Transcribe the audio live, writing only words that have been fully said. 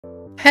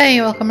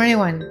Hey, welcome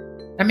everyone.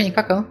 I'm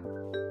Coco,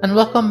 and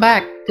welcome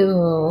back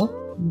to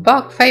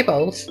Bug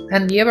Fables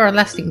and the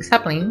Everlasting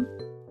Sapling.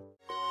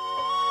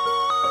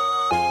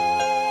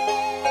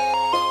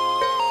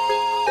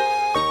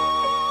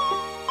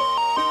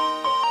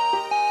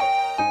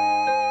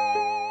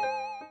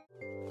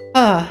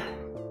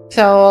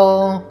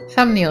 So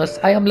some news.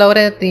 I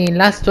uploaded the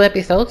last two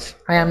episodes.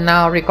 I am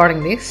now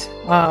recording this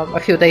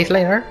a few days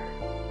later.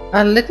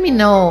 Let me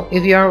know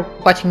if you're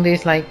watching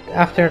this like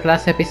after the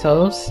last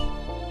episodes,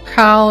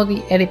 how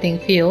the editing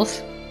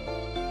feels,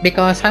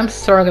 because I'm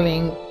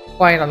struggling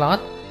quite a lot.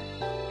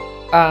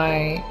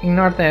 I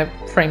ignore the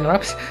frame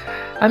drops.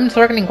 I'm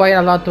struggling quite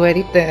a lot to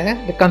edit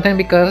the content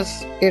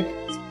because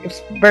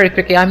it's very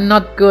tricky. I'm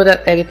not good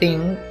at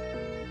editing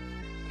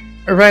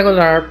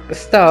regular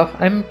stuff.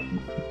 I'm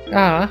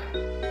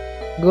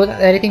good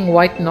at editing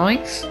white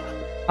noise.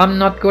 I'm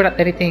not good at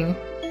editing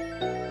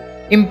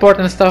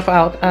important stuff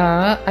out.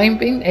 I've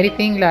been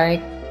editing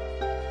like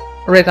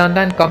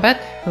redundant combat.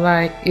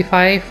 Like if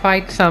I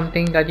fight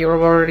something that you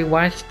already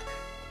watched,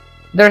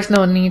 there's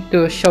no need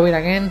to show it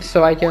again,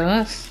 so I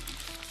just,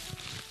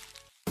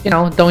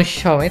 don't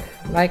show it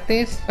like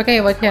this.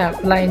 Okay, but yeah,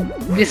 like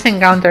these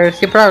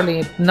encounters, you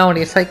probably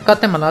noticed I cut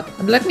them a lot.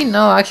 Let me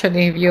know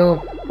actually if you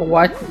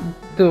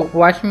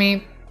watch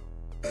me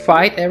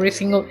fight every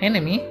single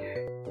enemy,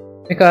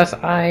 because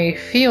I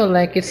feel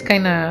like it's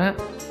kinda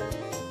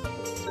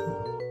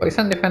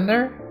poison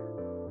defender.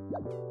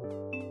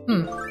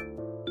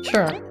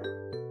 Sure.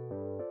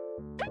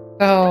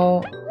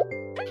 So,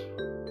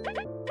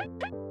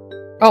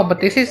 oh,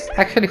 but this is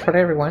actually for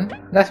everyone.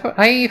 That's what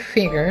I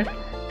figured.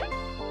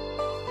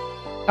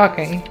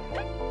 Okay.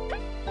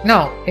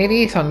 No, it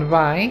is on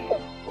Vi.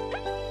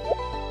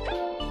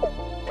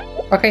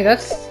 Okay,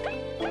 that's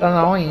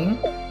annoying.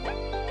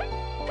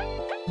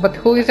 But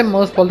who is the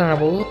most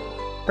vulnerable?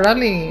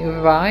 Probably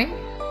Vi,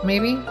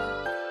 maybe?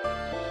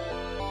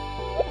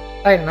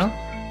 I don't know.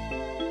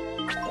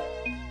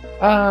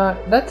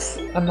 That's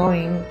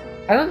annoying.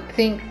 I don't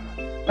think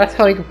that's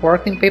how it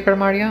worked in Paper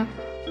Mario.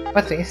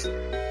 What's this?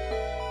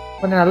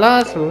 When I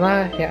lost,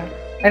 yeah.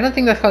 I don't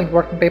think that's how it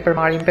worked in Paper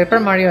Mario. In Paper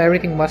Mario,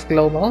 everything was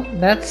global.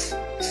 That's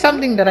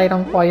something that I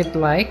don't quite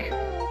like.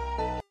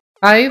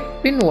 I've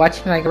been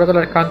watching like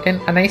regular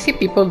content and I see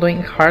people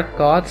doing hard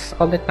cuts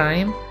all the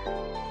time.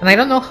 And I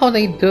don't know how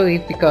they do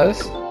it,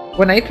 because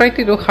when I try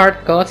to do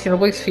hard cuts, it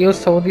always feels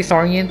so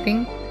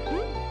disorienting.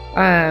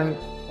 And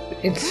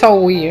it's so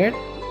weird.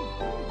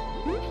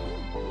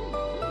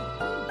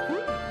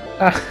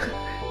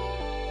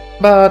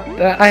 But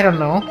I don't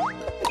know.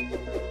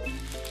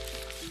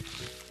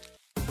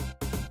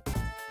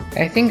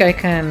 I think I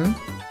can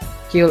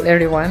kill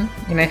everyone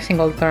in a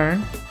single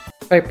turn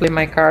if I play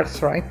my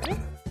cards right.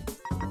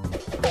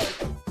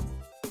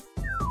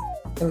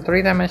 Deal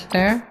 3 damage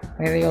there,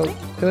 I deal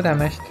 2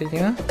 damage to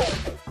you.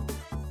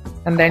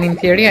 And then in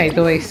theory I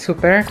do a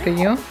super to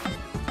you.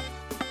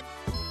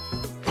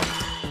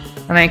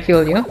 And I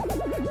kill you.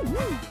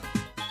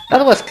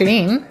 That was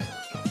clean.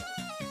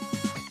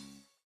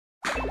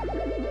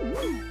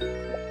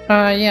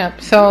 Yeah,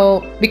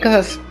 so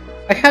because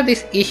I have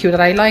this issue that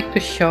I like to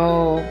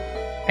show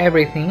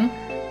everything.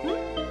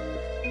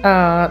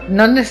 Not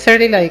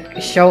necessarily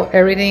like show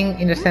everything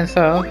in the sense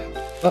of...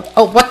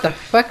 Oh, what the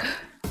fuck?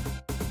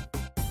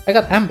 I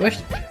got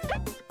ambushed.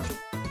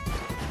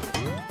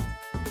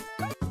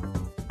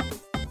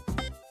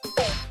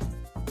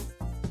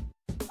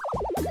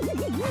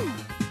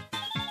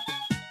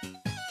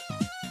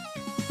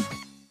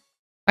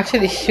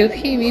 Actually, should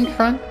he be in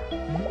front?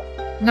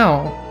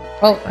 No.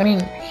 Well, I mean,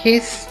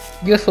 he's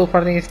useful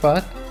for this,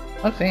 but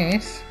what's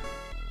this?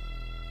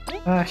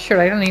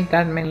 Sure, I don't need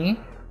that many.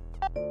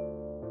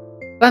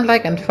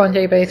 Plant-like and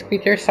fungi-based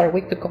creatures are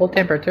weak to cold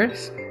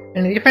temperatures,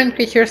 and different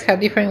creatures have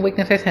different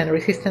weaknesses and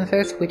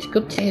resistances, which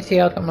could change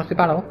the outcome of the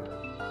battle.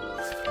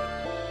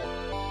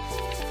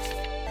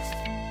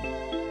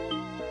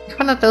 It's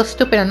one of those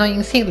stupid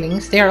annoying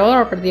seedlings. They are all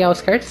over the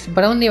outskirts,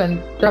 but don't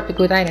even drop the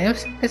good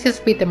items. Let's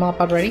just beat them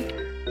up already.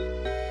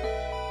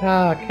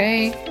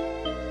 Okay.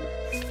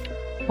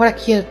 What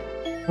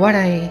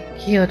a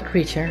cute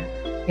creature.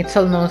 It's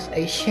almost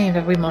a shame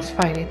that we must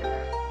fight it.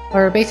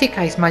 Our basic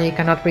ice magic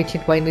cannot reach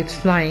it while it's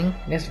flying.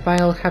 Guess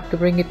I'll have to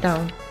bring it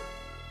down.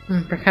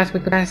 Perhaps we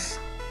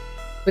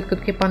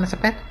could keep on as a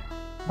pet.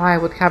 I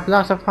would have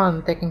lots of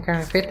fun taking care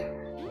of it.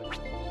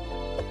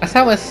 As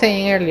I was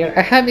saying earlier,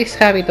 I have this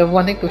habit of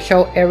wanting to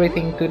show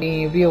everything to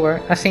the viewer,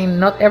 as in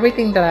not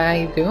everything that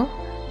I do,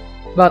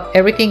 but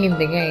everything in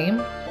the game.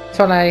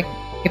 So like,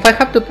 if I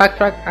have to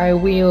backtrack, I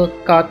will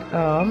cut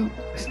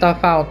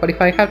stuff out, but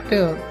if I have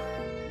to...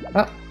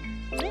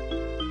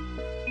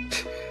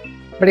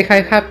 But if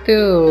I have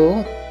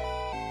to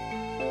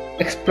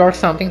explore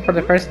something for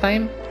the first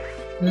time,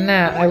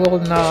 nah, I will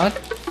not.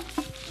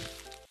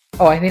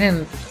 Oh, I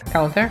didn't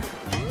counter?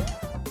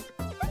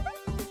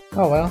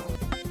 Oh well.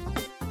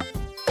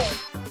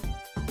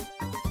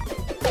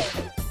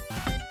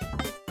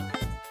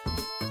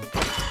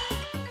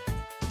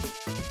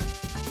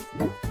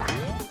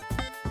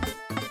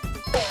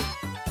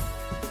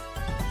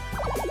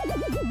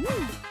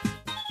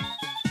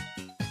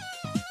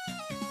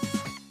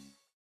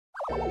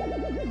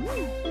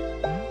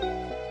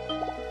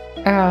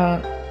 Uh,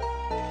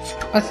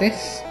 what's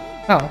this?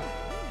 Oh,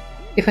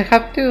 if I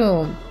have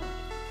to,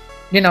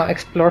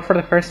 explore for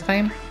the first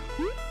time,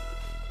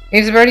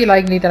 it's very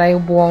likely that I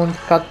won't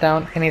cut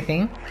down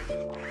anything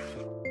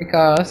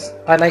because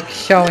I like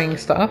showing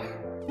stuff,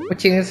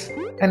 which is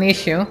an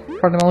issue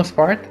for the most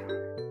part.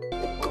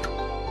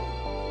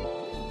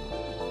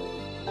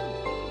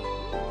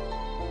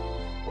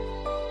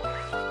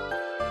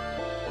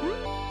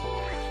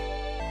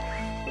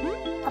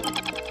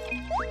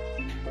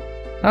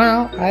 Oh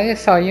no, I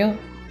saw you.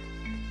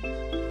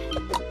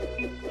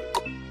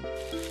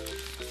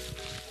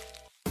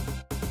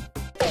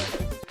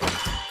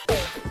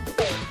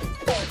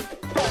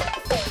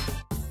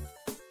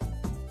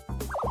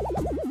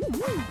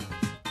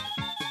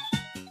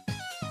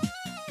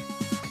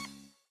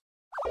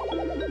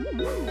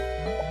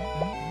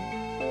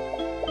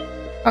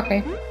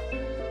 Okay.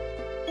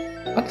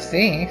 What's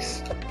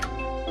this?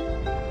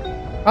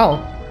 Oh,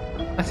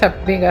 that's a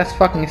big ass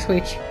fucking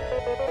switch.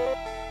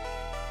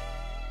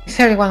 Is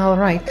everyone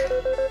alright?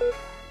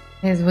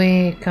 Is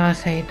we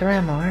cause a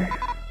tremor?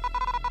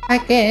 I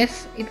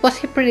guess it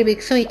was a pretty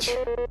big switch.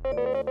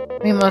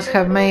 We must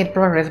have made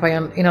progress by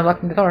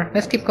unlocking the door.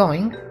 Let's keep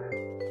going.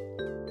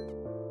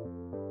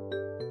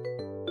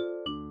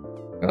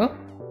 Oh,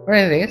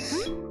 where is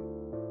this?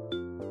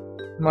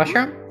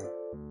 Mushroom?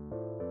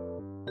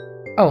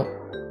 Oh,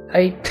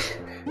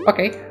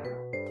 okay.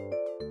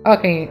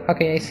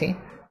 Okay, I see.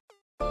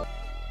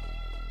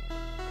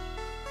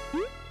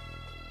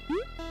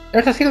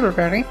 There's a silver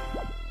berry.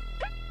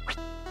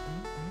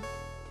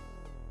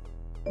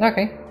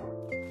 Okay.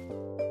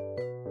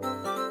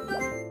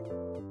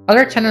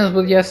 Other channels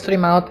would just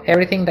stream out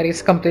everything that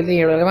is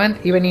completely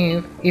irrelevant, even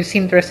if it's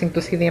interesting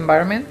to see the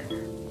environment.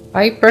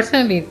 I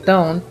personally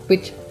don't,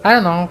 which, I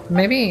don't know,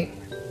 maybe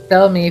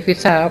tell me if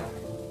it's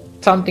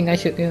something I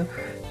should do.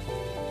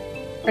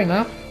 Fair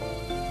enough.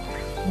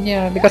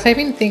 Yeah, because I've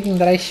been thinking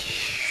that I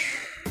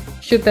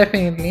should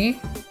definitely...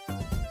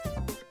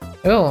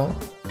 Oh.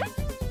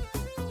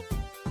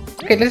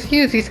 Okay, let's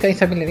use this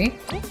guy's ability.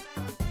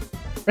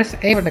 Press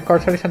A when the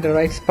cursor is on the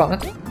right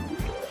spot.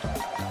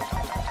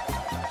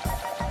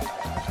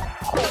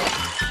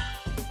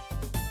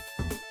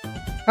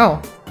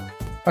 Oh,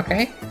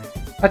 okay.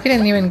 That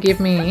didn't even give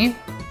me...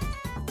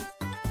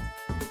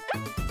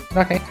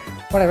 Okay,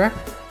 whatever.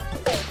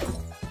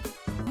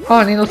 Oh,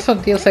 and it also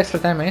deals extra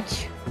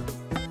damage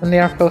when they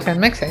are frozen.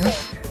 Makes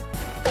sense.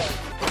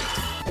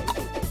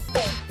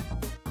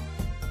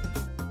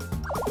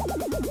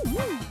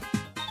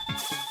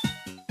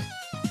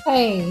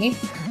 Hey!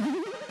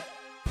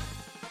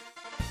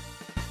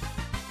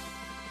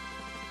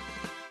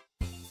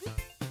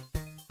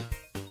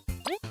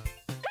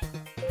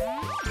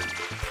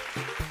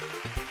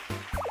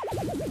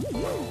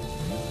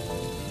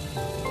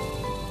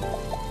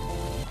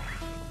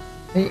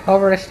 I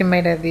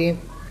overestimated the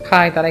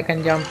height that I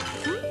can jump.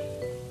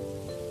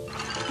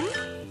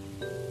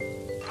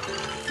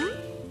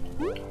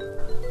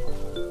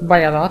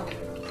 By a lot.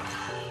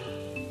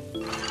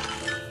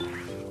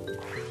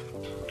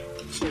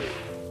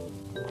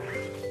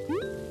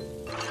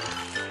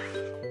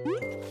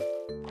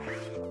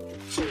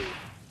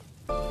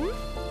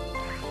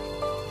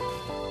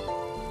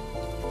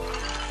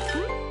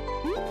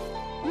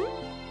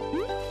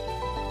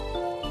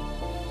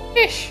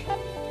 Ish.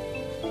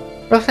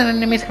 Frozen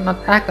enemies cannot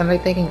act and they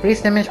take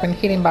increased damage when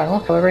hit in battle.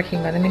 However,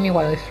 hitting an enemy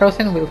while it's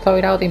frozen will thaw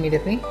it out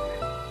immediately.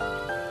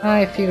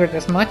 I figured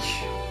as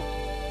much.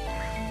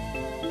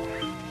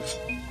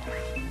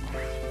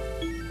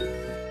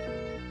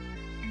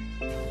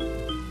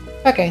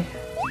 Okay.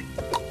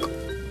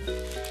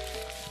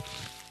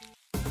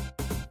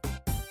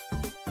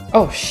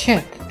 Oh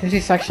shit, this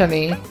is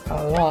actually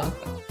a lot.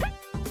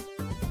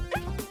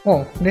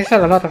 Whoa, these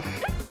are a lot of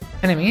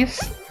enemies.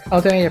 How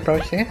do I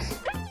approach this?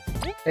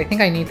 I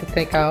think I need to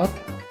take out...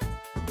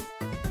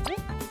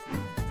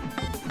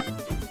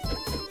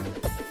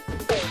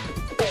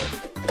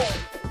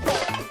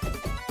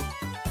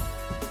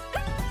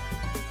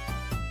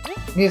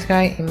 this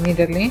guy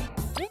immediately.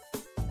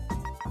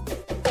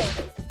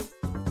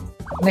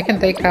 And I can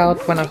take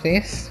out one of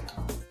these.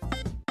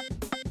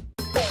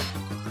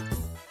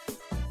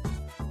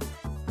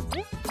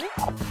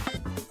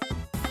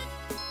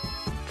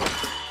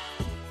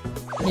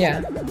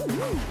 Yeah.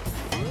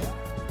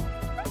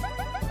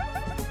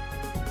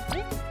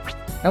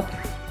 Nope.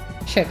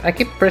 Shit, I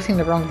keep pressing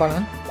the wrong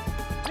button.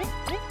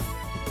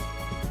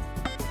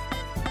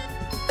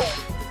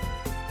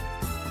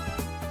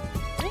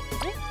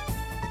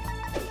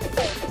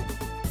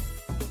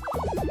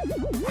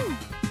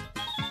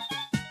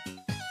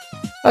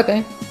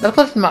 Okay, that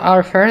was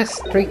our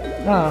first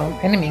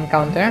enemy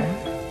encounter.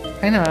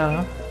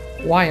 Kinda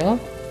wild.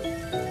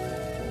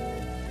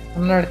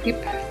 Another tip.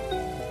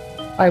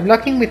 By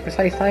blocking with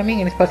precise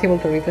timing, it is possible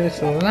to reduce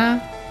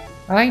the...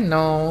 I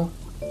know.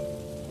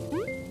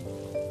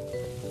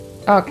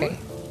 Okay,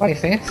 what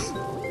is this?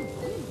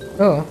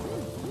 Oh,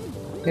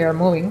 they are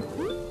moving.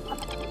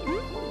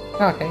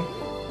 Okay.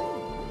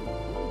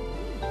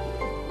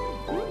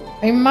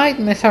 I might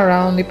mess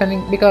around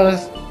depending,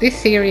 because this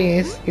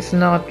series is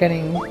not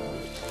getting...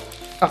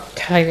 Oh,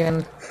 I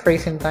didn't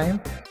freeze in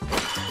time.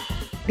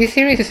 This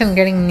series isn't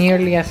getting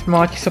nearly as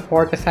much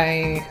support as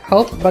I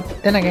hoped, but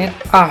then again...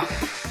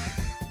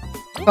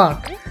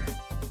 fuck.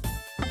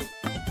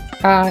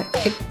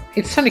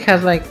 It only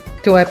has like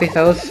 2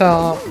 episodes,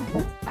 so...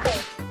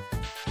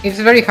 It's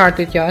very hard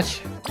to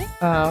judge,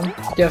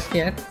 just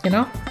yet, you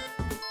know?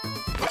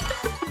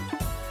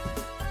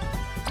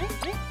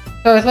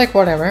 So it's like,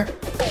 whatever.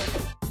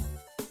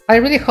 I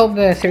really hope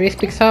the series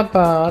picks up,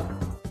 but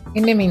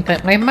in the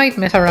meantime, I might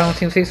mess around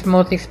since it's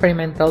mostly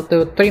experimental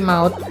to trim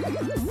out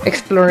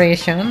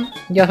exploration,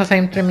 just as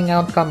I'm trimming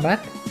out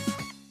combat.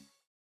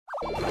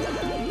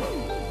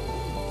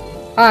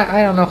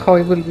 I don't know how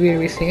it will be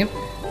received.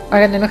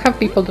 I don't have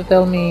people to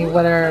tell me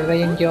whether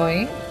they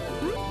enjoy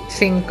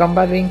seeing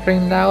combat being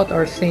trimmed out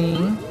or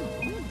seeing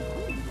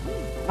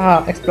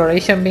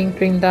exploration being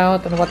trimmed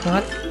out and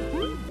whatnot.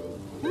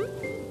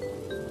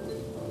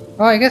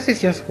 Oh, I guess it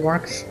just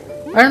works.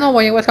 I don't know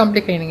why I was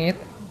complicating it.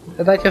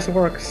 That just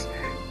works.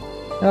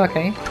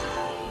 Okay.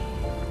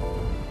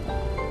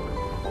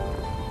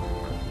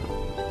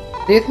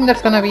 Do you think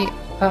that's gonna be...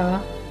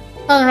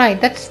 Alright,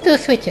 that's 2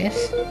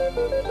 switches.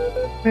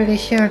 Pretty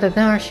sure the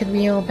door should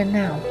be open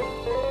now.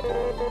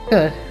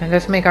 Good, and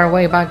let's make our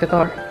way back the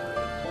door.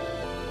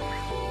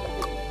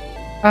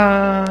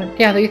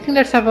 Yeah, do you think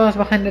there's a boss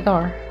behind the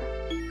door?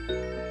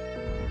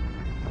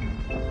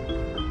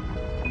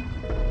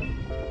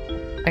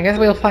 I guess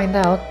we'll find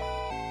out.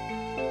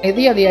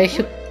 Ideally, I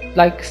should,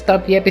 like,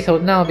 stop the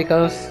episode now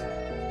because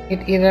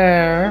it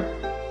either...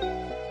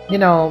 You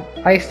know,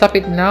 I stop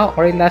it now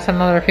or it lasts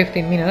another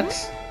 15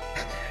 minutes.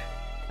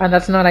 And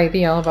that's not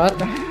ideal, but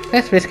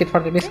let's risk it for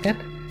the biscuit.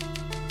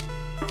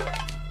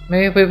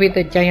 Maybe we beat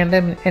the giant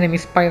enemy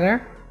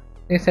spider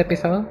this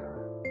episode.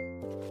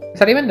 Is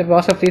that even the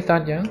boss of this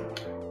dungeon?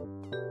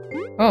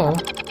 Oh.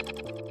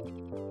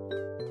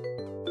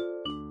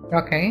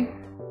 Okay.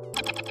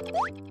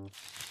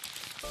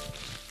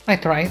 I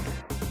tried.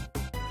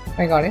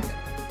 I got it.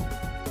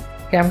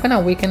 Okay, I'm gonna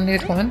weaken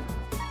this one.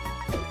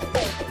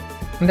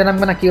 And then I'm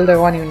gonna kill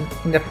the one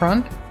in the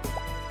front.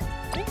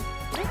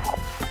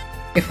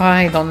 If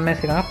I don't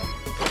mess it up.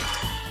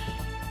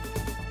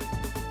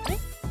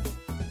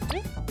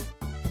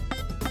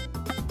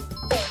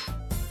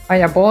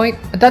 Hiya boy,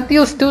 that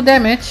deals 2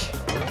 damage!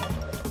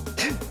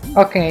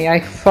 Okay, I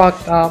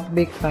fucked up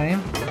big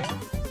time.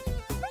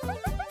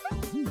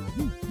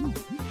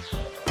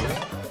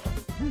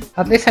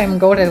 At least I'm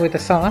goated with the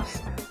sauce.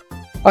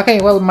 Okay,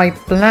 well my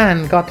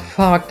plan got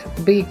fucked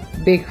big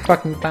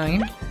fucking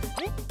time.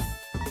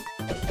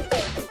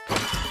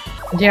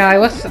 Yeah,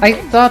 I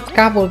thought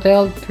Cabo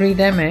dealt 3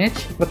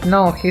 damage, but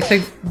no, he's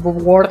a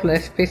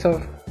worthless piece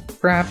of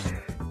crap.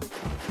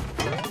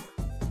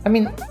 I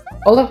mean,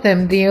 all of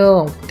them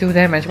deal 2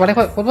 damage.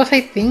 What was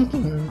I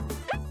thinking?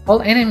 All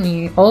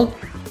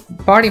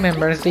party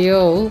members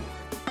deal...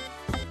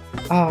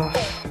 All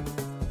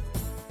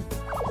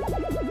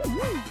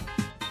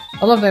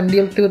of them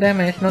deal 2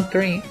 damage, not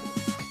 3.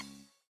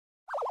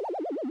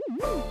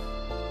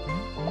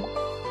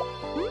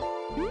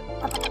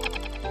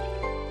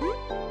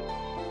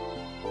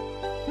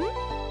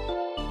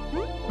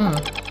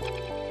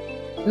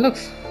 It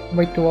looks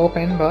way too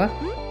open, but...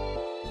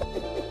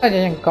 A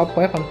giant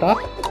cobweb on top.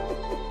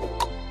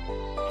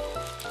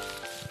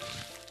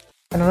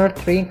 Another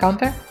 3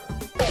 encounter.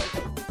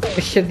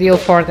 This should deal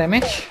 4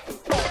 damage.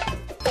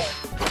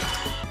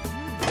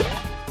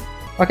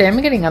 Okay, I'm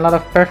getting a lot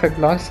of perfect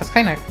blocks, that's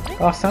kinda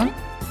awesome.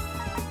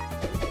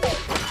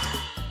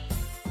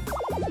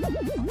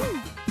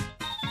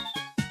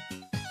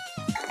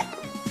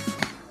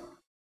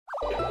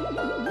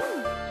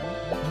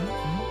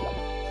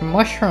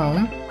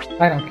 Mushroom?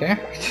 I don't care.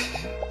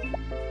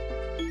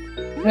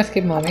 Let's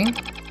keep moving.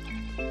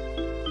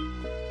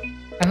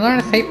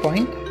 Another save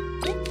point.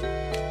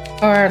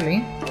 So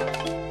early.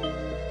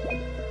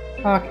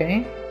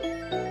 Okay.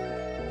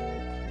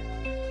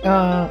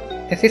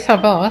 Is this a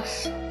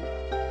boss?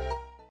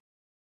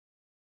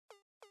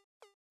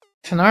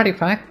 It's an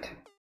artifact.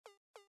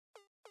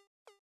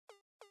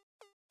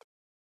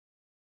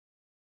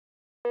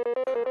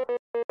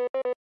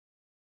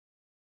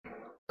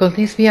 Could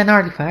this be an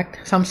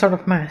artifact? Some sort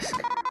of mask?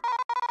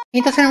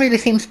 It doesn't really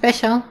seem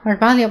special or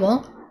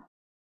valuable.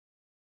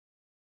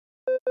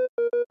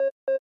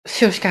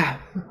 Shushka,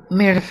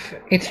 Mirv,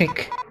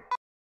 Itrik.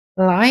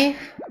 Live?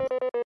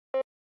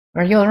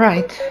 Are you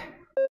alright?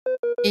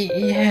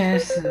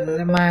 Yes,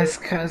 the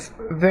mask has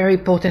very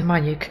potent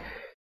magic.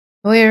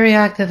 We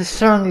reacted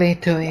strongly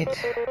to it.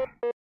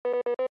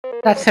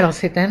 That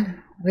settles it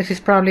then. This is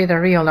probably the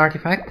real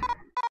artifact.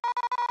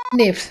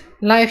 Nibs,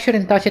 Live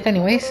shouldn't touch it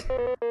anyways.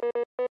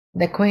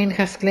 The Queen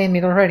has claimed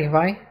it already,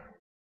 right?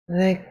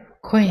 The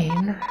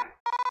Queen?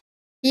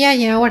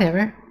 Yeah,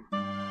 whatever.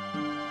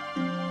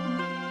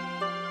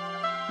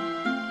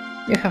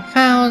 You have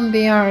found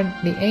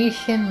the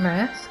Asian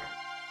mask?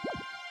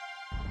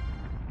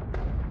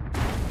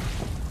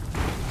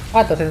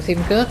 That doesn't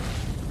seem good.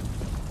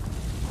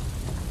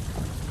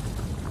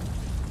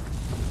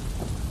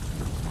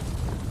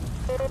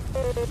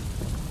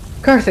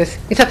 Curses!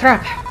 It's a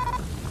trap!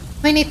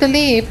 We need to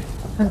leave!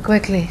 And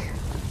quickly.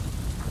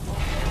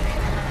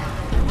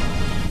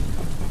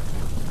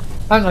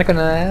 I'm not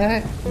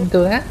gonna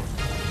do that.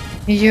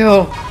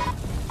 Yo!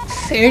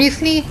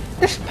 Seriously?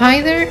 The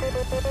spider?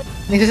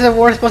 This is the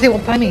worst possible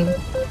timing.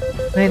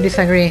 I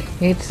disagree.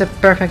 It's the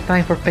perfect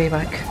time for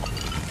payback.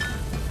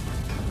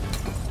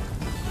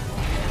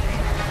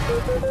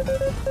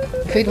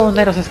 If it won't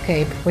let us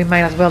escape, we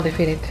might as well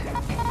defeat it.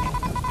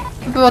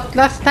 But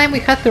last time we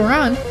had to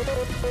run!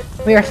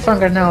 We are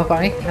stronger now,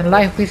 Vi, and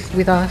life is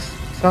with us.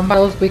 Some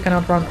battles we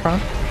cannot run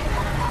from.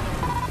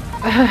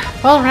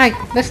 Alright,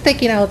 let's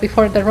take it out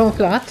before the room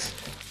floods.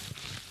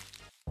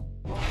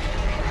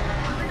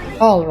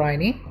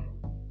 Alrighty.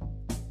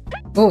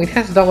 Oh, it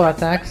has double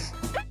attacks.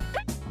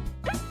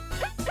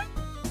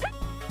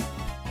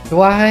 Do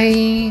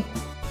I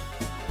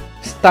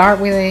start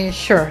with a...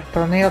 Sure,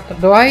 tornado...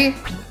 Do I?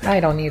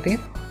 I don't need it.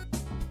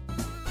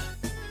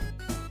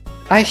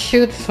 I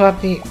should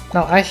swap the...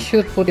 No, I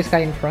should put this guy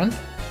in front.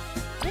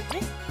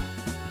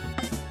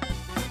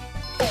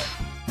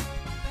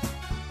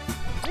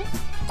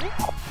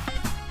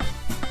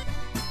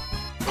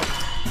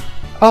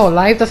 Oh,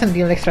 life doesn't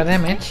deal extra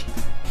damage.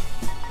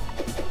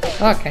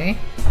 Okay,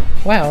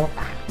 well.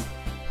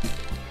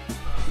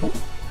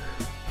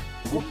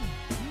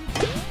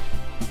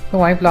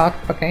 Oh, I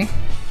blocked, okay.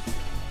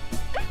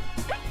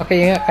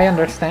 Okay, yeah, I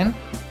understand.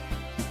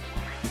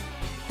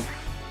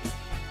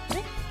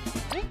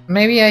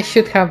 Maybe I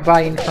should have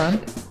Vi in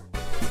front.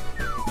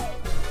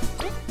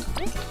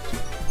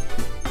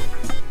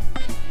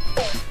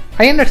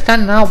 I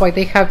understand now why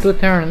they have 2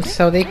 turns,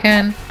 so they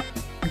can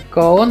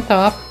go on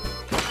top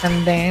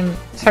and then...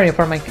 Sorry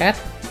for my cat.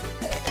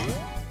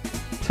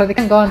 So they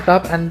can go on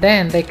top and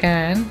then they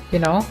can, you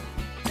know...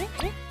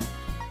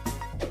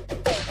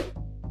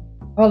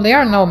 Well, they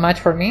are no match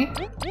for me.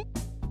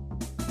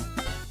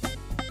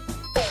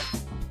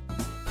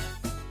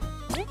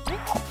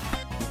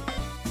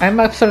 I'm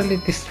absolutely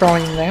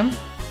destroying them.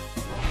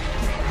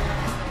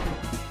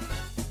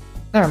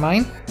 Never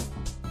mind.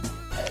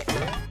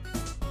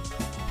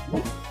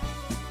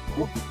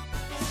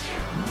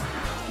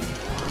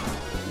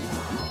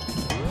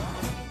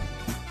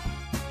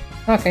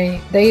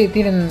 Okay, they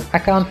didn't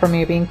account for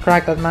me being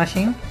cracked at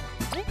mashing.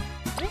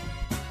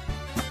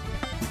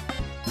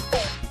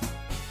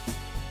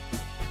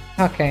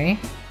 Okay.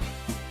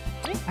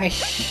 I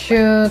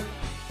should...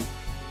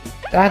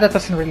 that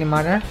doesn't really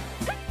matter.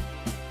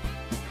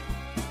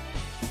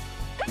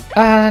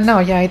 No,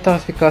 yeah, it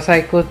does because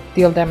I could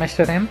deal damage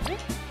to them.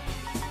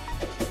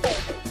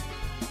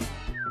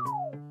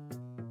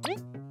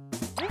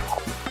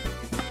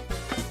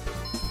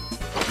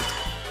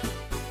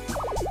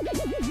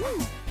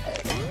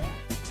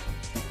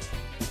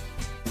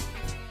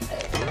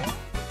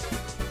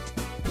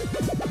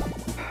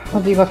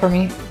 What do you got for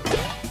me?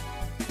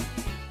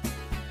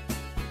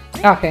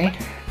 Okay,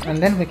 and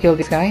then we kill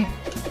this guy.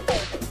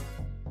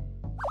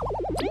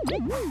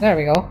 There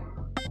we go.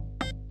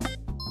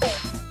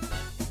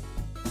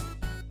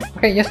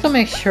 Okay, just to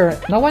make sure,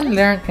 no one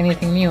learned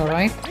anything new,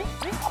 right?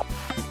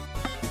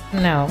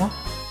 No.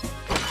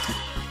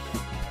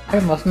 I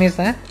must miss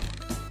that.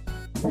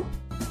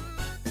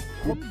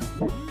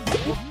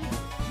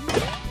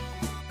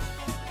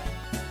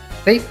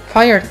 They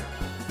fired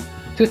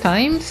 2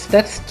 times?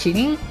 That's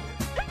cheating?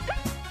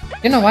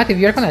 You know what, if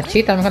you're gonna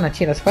cheat, I'm gonna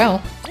cheat as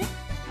well.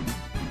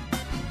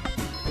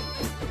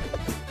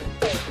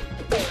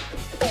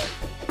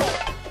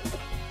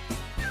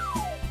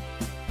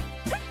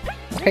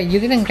 Okay, you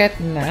didn't get...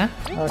 nah,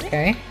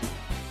 okay.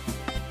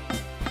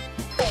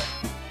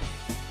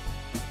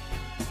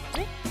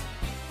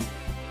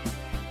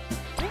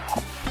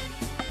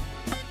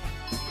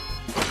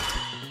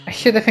 I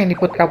should definitely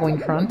put Cabo in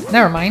front.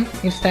 Never mind,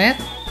 instead.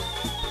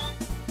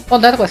 Well,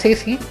 that was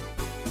easy.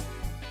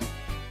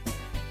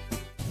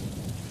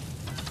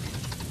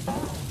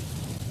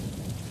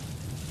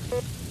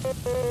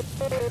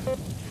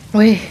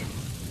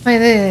 I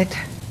did it.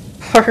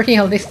 For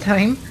real this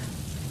time.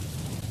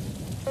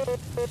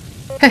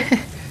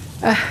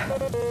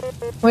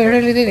 We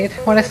really did it.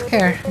 What a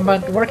scare.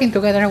 But working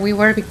together we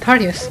were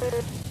victorious.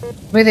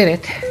 We did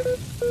it.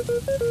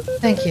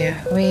 Thank you.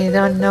 We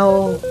don't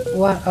know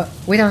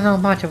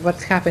much of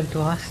what's happened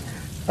to us,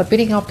 but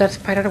beating up that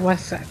spider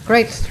was a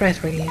great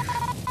stress relief.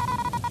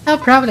 No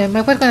problem,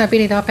 I was gonna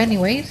beat it up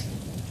anyways.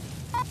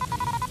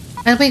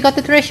 And we got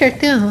the treasure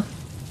too.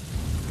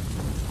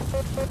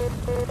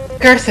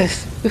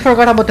 Curses! We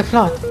forgot about the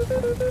flood.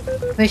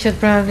 We should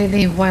probably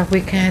leave while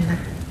we can.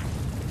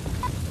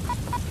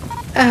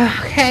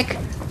 Heck!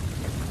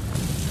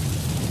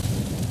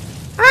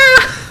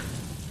 Ah!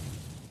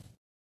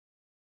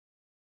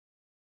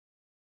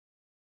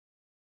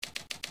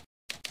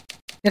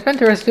 The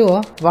adventurous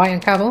duo, Vi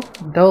and Cabo,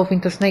 dove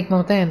into Snake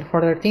Mountain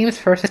for their team's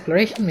first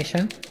exploration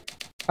mission,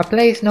 a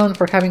place known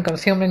for having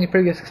consumed any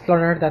previous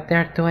explorer that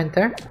dared to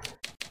enter.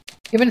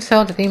 Even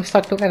so, the team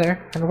stuck together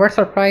and were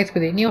surprised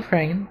with a new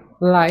friend,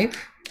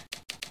 Life.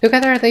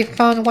 Together they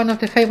found one of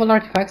the fabled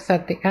artifacts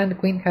that the Ant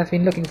Queen has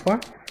been looking for.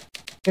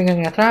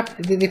 Bringing a trap,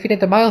 they defeated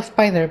the vile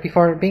spider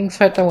before being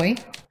swept away.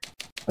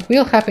 What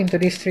will happen to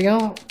this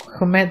trio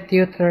who met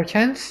due to their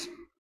chance?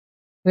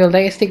 Will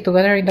they stick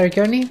together in their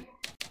journey?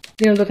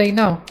 Little do they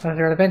know, as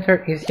their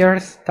adventure is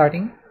yours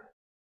starting.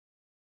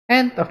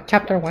 End of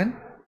chapter 1.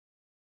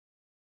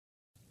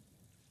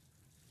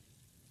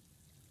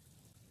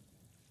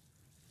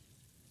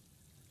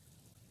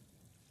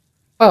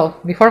 Well,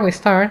 before we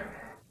start,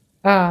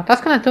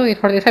 that's gonna do it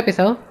for this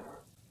episode.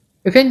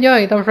 If you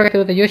enjoyed, don't forget to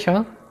do the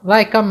usual.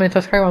 Like, comment,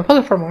 subscribe, and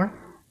follow for more.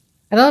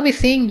 And I'll be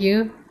seeing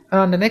you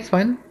on the next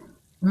one.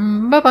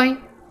 Bye bye.